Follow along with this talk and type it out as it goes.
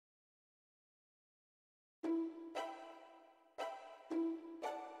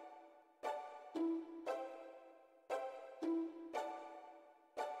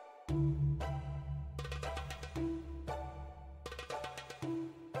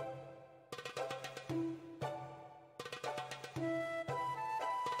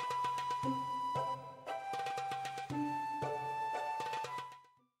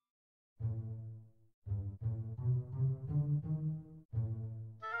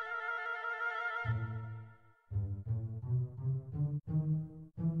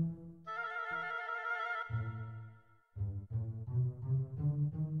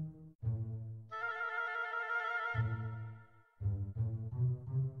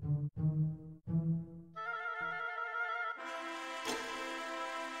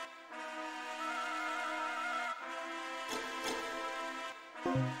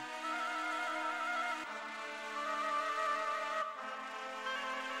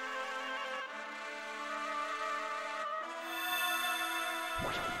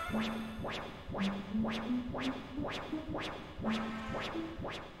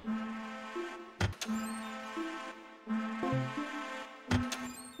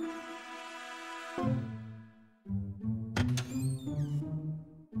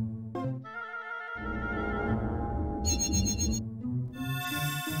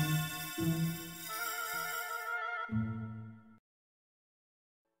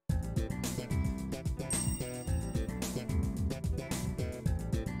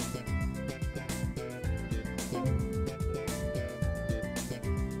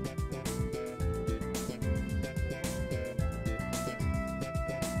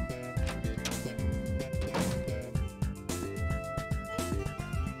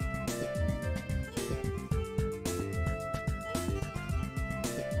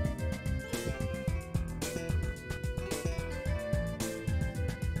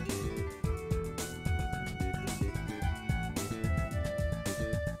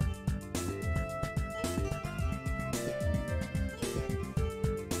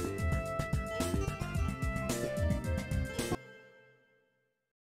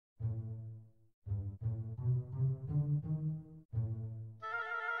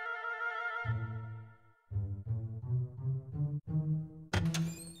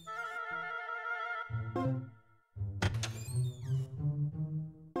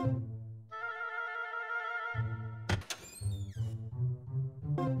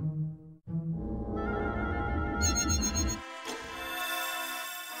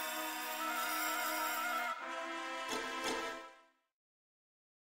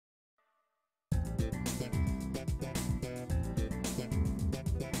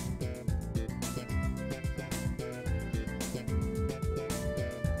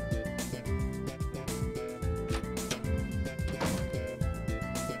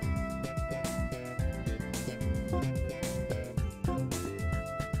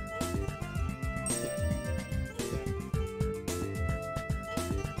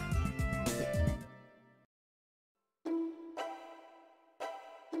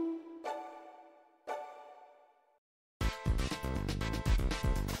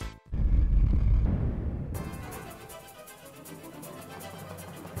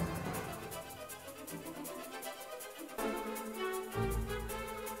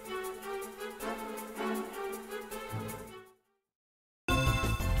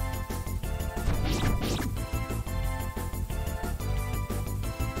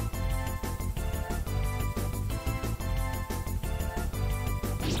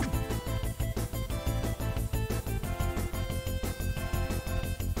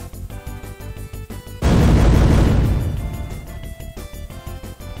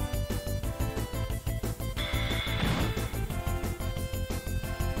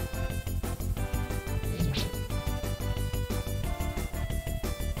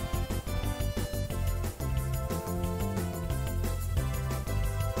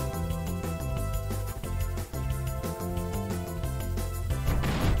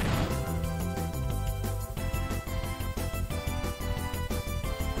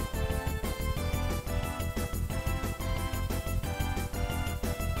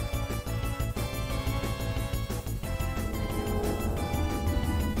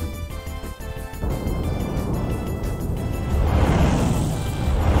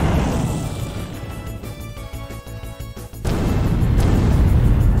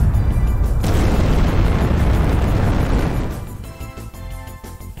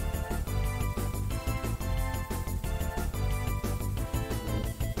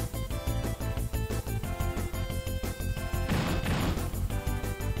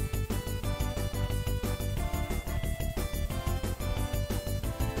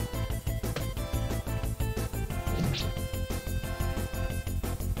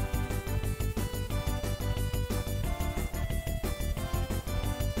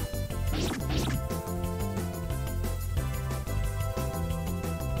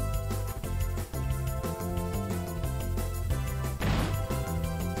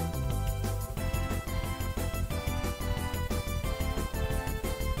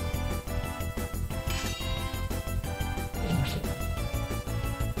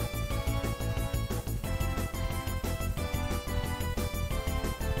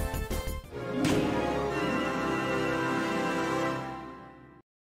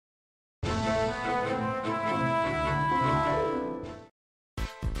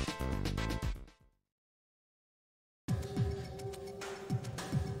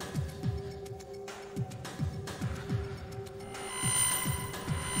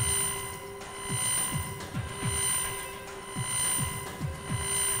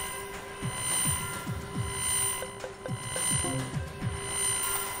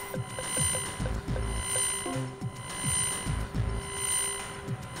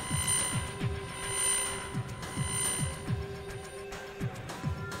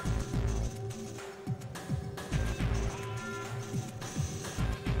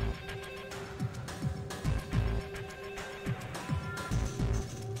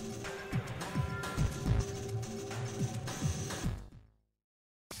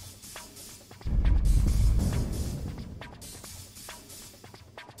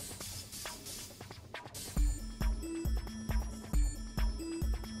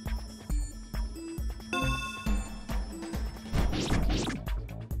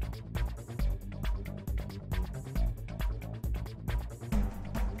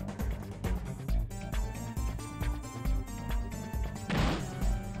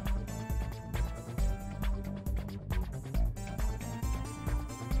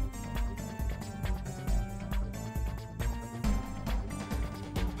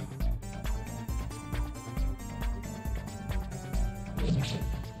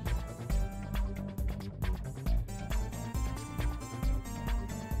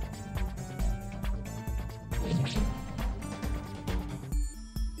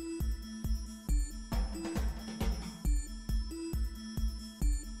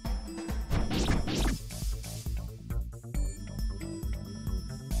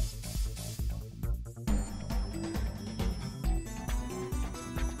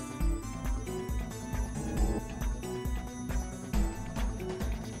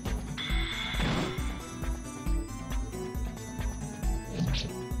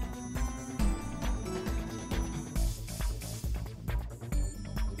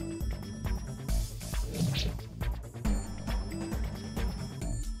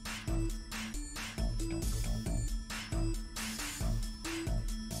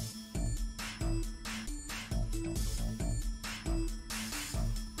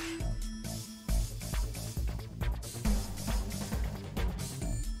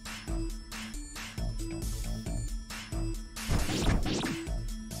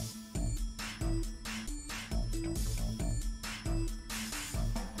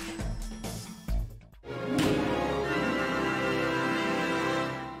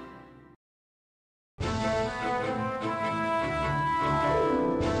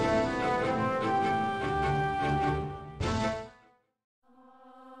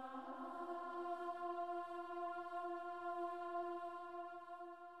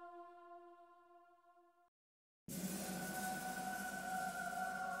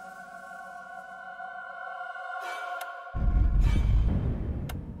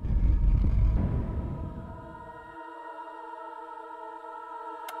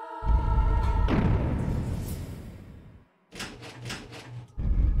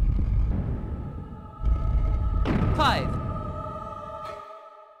5.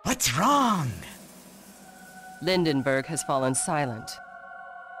 What's wrong? Lindenberg has fallen silent.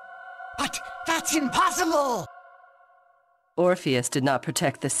 But that's impossible! Orpheus did not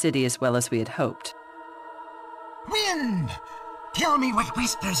protect the city as well as we had hoped. Wind! Tell me what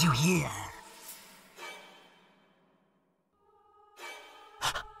whispers you hear.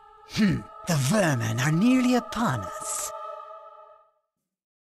 The vermin are nearly upon us.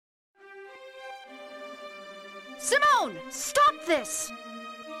 Simone! Stop this!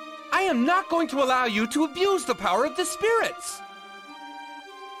 I am not going to allow you to abuse the power of the spirits!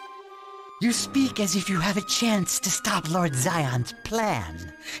 You speak as if you have a chance to stop Lord Zion's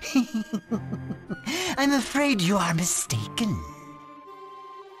plan. I'm afraid you are mistaken.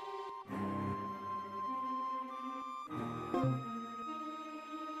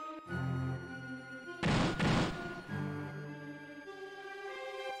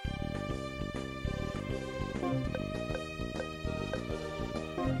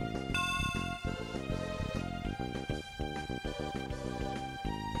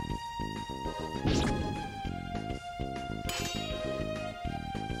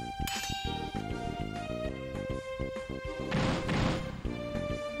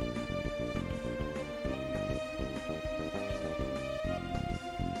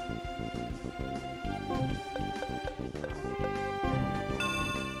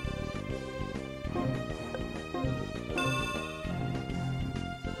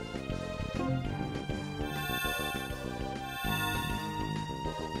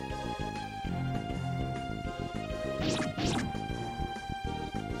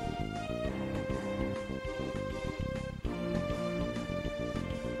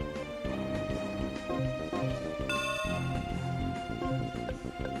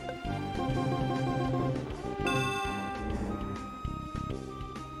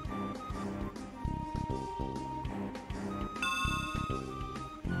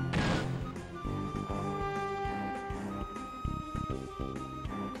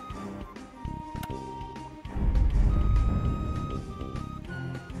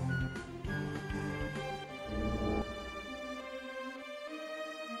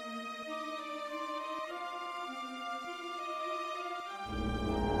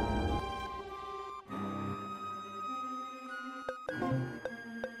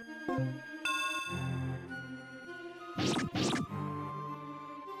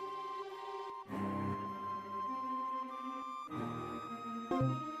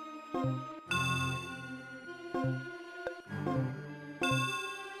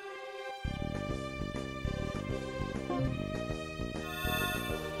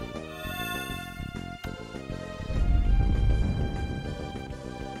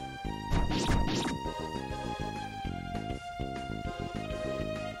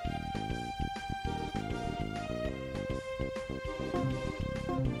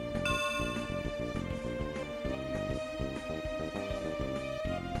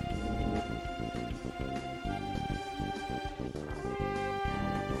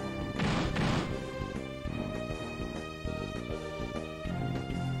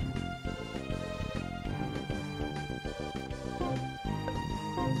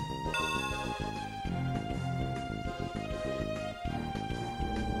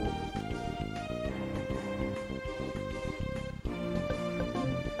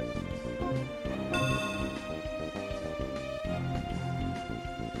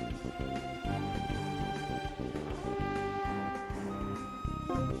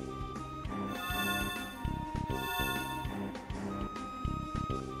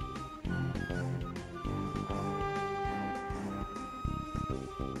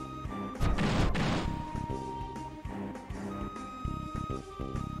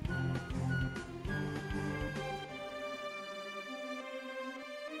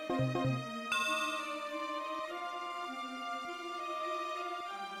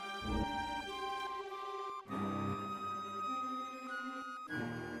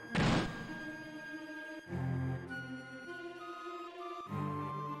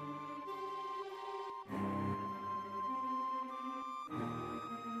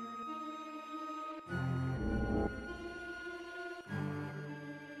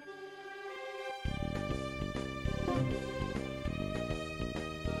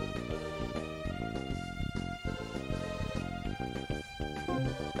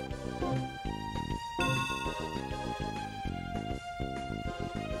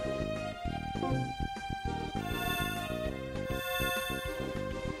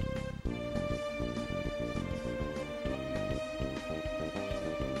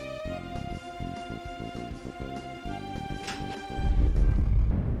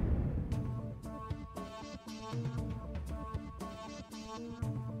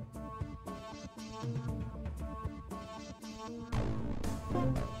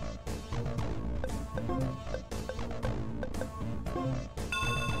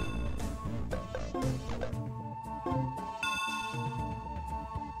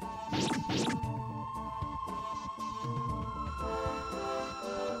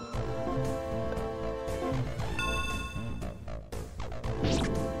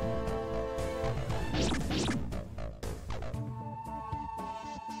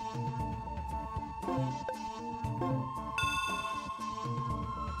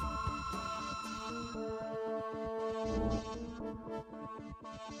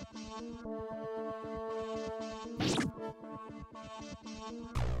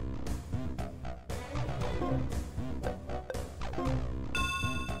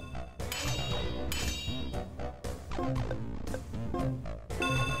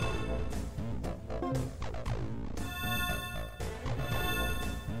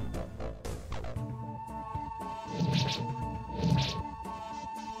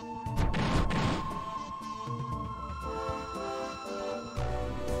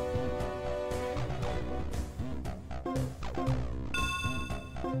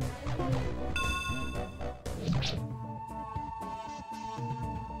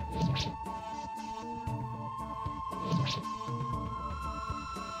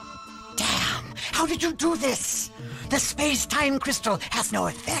 How did you do this? The space-time crystal has no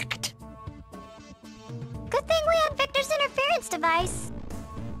effect. Good thing we had Victor's interference device.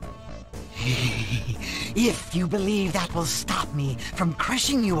 If you believe that will stop me from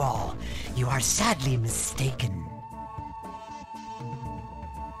crushing you all, you are sadly mistaken.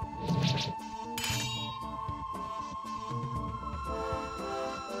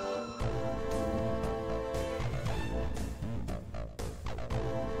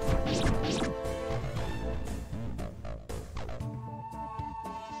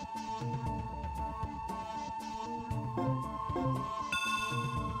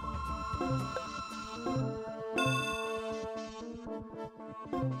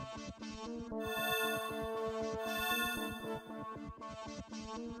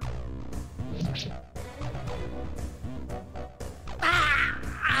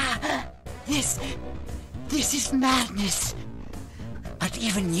 This is madness. But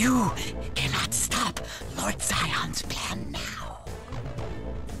even you cannot stop Lord Zion's plan now.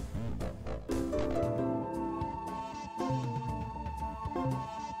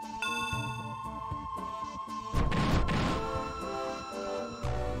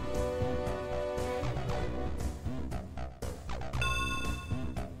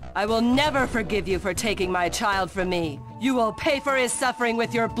 I will never forgive you for taking my child from me. You will pay for his suffering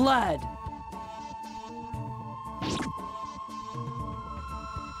with your blood.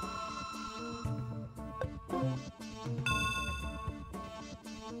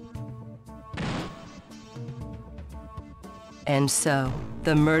 And so,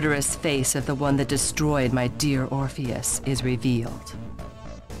 the murderous face of the one that destroyed my dear Orpheus is revealed.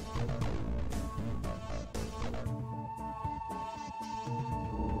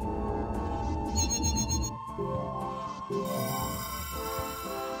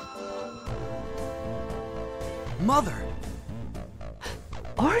 Mother!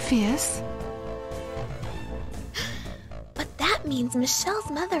 Orpheus? But that means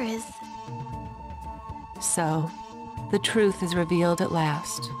Michelle's mother is... So, the truth is revealed at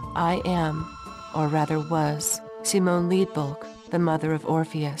last. I am, or rather was, Simone Liedbulk, the mother of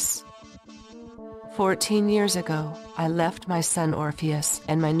Orpheus. 14 years ago, I left my son Orpheus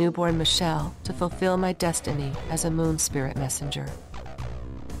and my newborn Michelle to fulfill my destiny as a moon spirit messenger.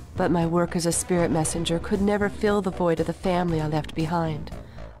 But my work as a spirit messenger could never fill the void of the family I left behind.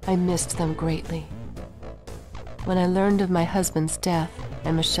 I missed them greatly. When I learned of my husband's death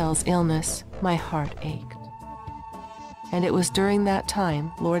and Michelle's illness, my heart ached. And it was during that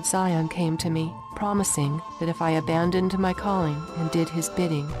time Lord Zion came to me, promising that if I abandoned my calling and did his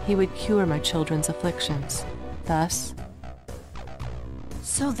bidding, he would cure my children's afflictions. Thus...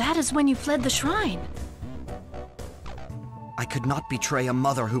 So that is when you fled the shrine. I could not betray a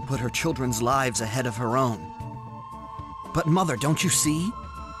mother who put her children's lives ahead of her own. But Mother, don't you see?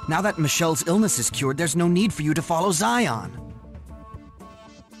 Now that Michelle's illness is cured, there's no need for you to follow Zion.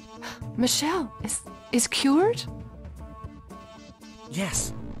 Michelle is cured?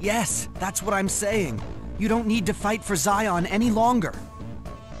 Yes, that's what I'm saying. You don't need to fight for Zion any longer.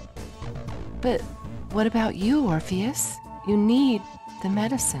 But what about you, Orpheus? You need the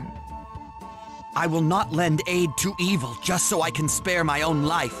medicine. I will not lend aid to evil just so I can spare my own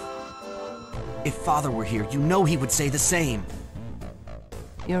life. If Father were here, you know he would say the same.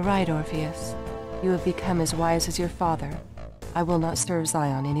 You're right, Orpheus. You have become as wise as your father. I will not serve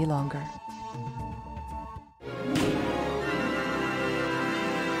Zion any longer.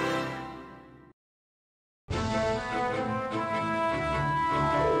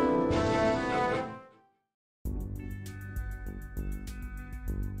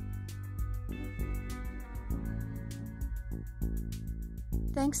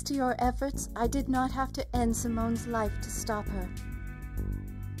 Thanks to your efforts, I did not have to end Simone's life to stop her.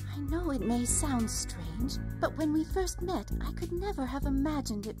 I know it may sound strange, but when we first met, I could never have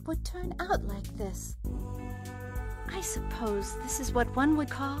imagined it would turn out like this. I suppose this is what one would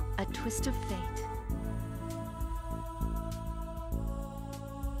call a twist of fate.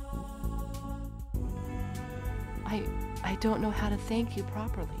 I don't know how to thank you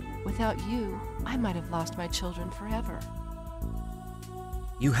properly. Without you, I might have lost my children forever.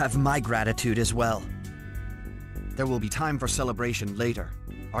 You have my gratitude as well. There will be time for celebration later.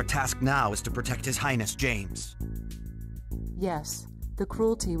 Our task now is to protect His Highness James. Yes, the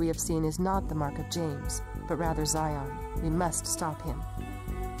cruelty we have seen is not the mark of James, but rather Zion. We must stop him.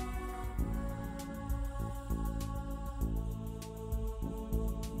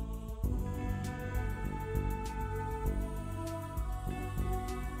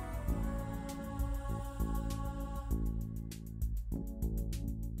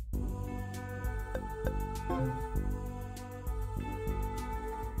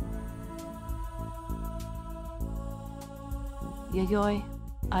 Yayoi,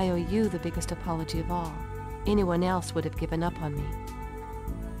 I owe you the biggest apology of all. Anyone else would have given up on me.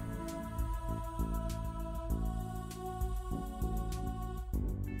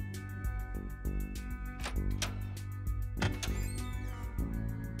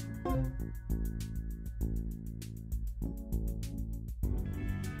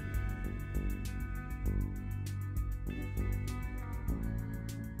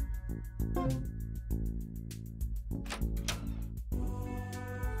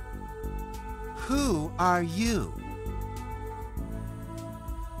 Who are you?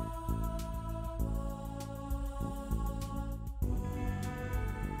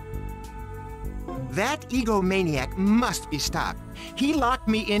 That egomaniac must be stopped. He locked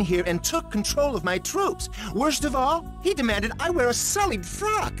me in here and took control of my troops. Worst of all, he demanded I wear a sullied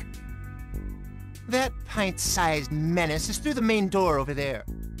frock. That pint-sized menace is through the main door over there,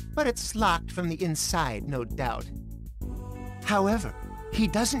 but it's locked from the inside, no doubt. However, he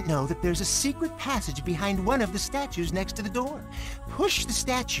doesn't know that there's a secret passage behind one of the statues next to the door. Push the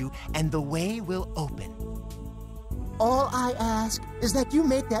statue and the way will open. All I ask is that you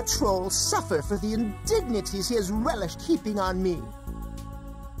make that troll suffer for the indignities he has relished heaping on me.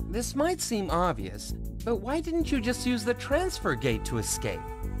 This might seem obvious, but why didn't you just use the transfer gate to escape?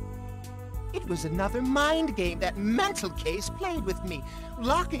 It was another mind game that mental case played with me,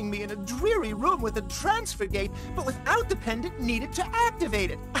 locking me in a dreary room with a transfer gate, but without the pendant needed to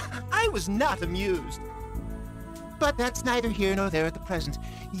activate it. I was not amused. But that's neither here nor there at the present.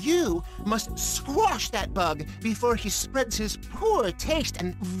 You must squash that bug before he spreads his poor taste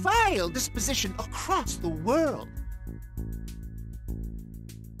and vile disposition across the world.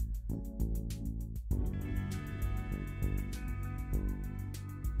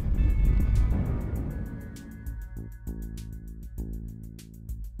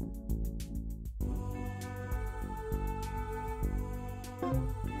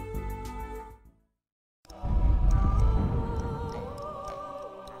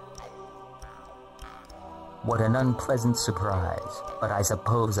 What an unpleasant surprise, but I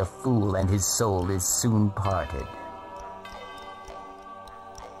suppose a fool and his soul is soon parted.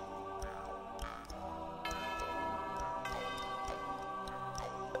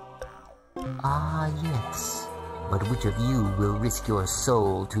 Ah, yes. But which of you will risk your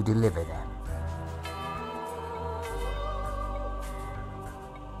soul to deliver them?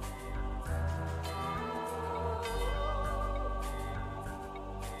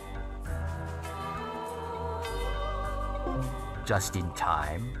 Just in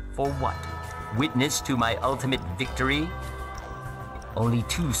time? For what? Witness to my ultimate victory? Only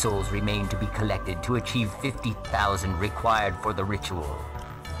 2 souls remain to be collected to achieve 50,000 required for the ritual.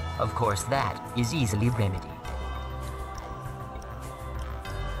 Of course, that is easily remedied.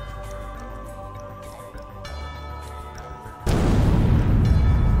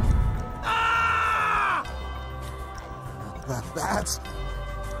 Ah! That's...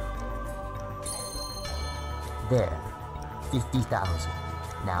 There. 50,000.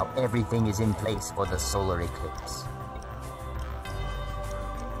 Now everything is in place for the solar eclipse.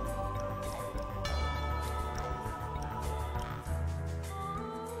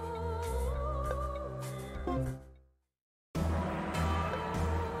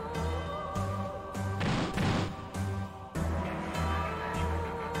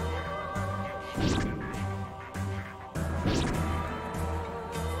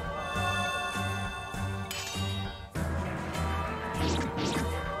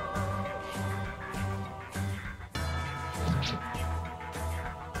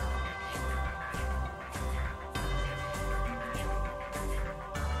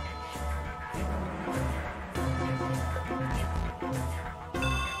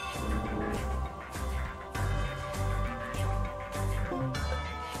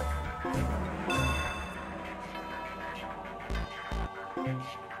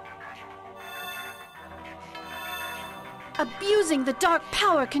 Abusing the dark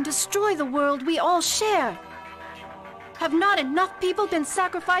power can destroy the world we all share. Have not enough people been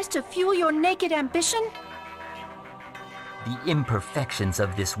sacrificed to fuel your naked ambition? The imperfections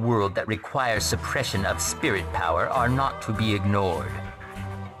of this world that require suppression of spirit power are not to be ignored.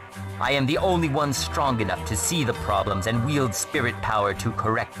 I am the only one strong enough to see the problems and wield spirit power to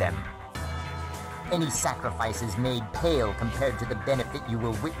correct them. Any sacrifices made pale compared to the benefit you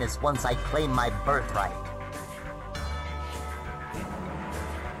will witness once I claim my birthright.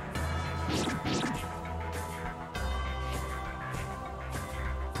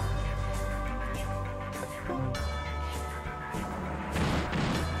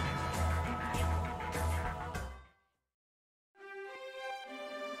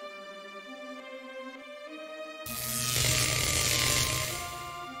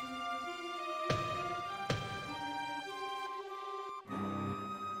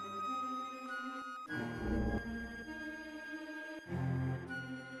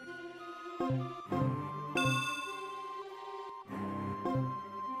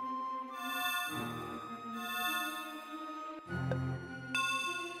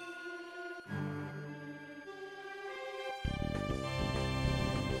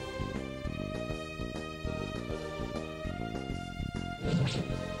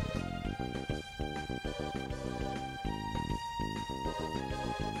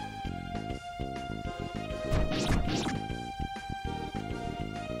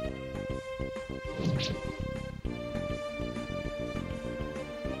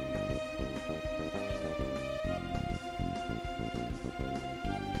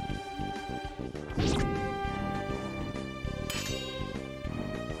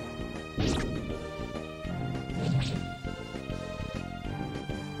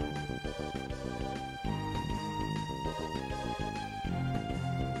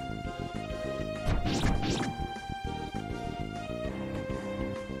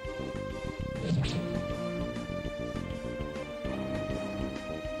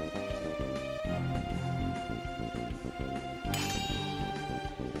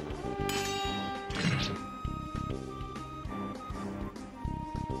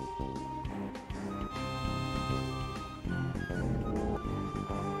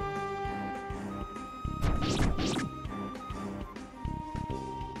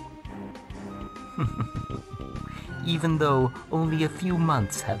 Even though only a few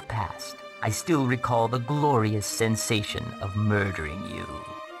months have passed, I still recall the glorious sensation of murdering you.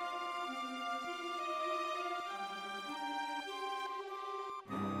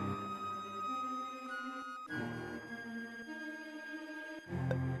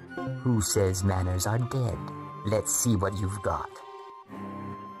 Who says manners are dead? Let's see what you've got.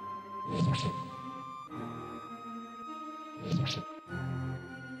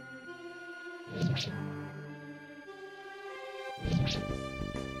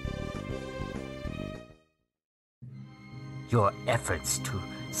 Your efforts to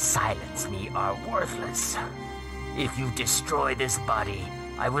silence me are worthless. If you destroy this body,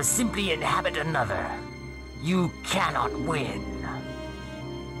 I will simply inhabit another. You cannot win.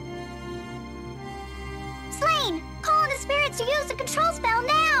 Slain! Call on the spirits to use the control spell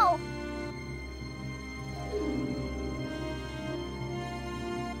now!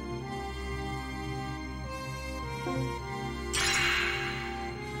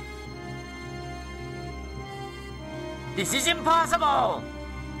 This is impossible!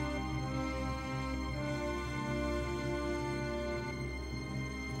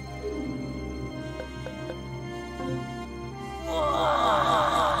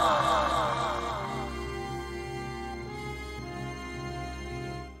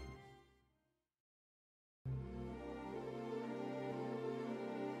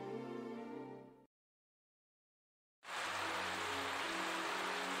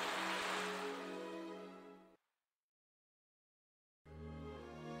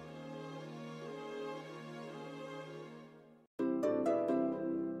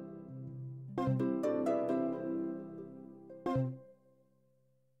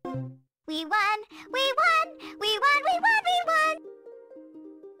 We won! We won! We won! We won! We won!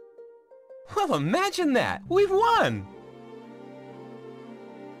 Well, imagine that! We've won!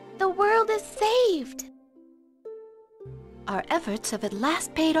 The world is saved! Our efforts have at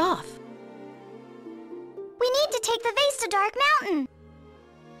last paid off. We need to take the vase to Dark Mountain!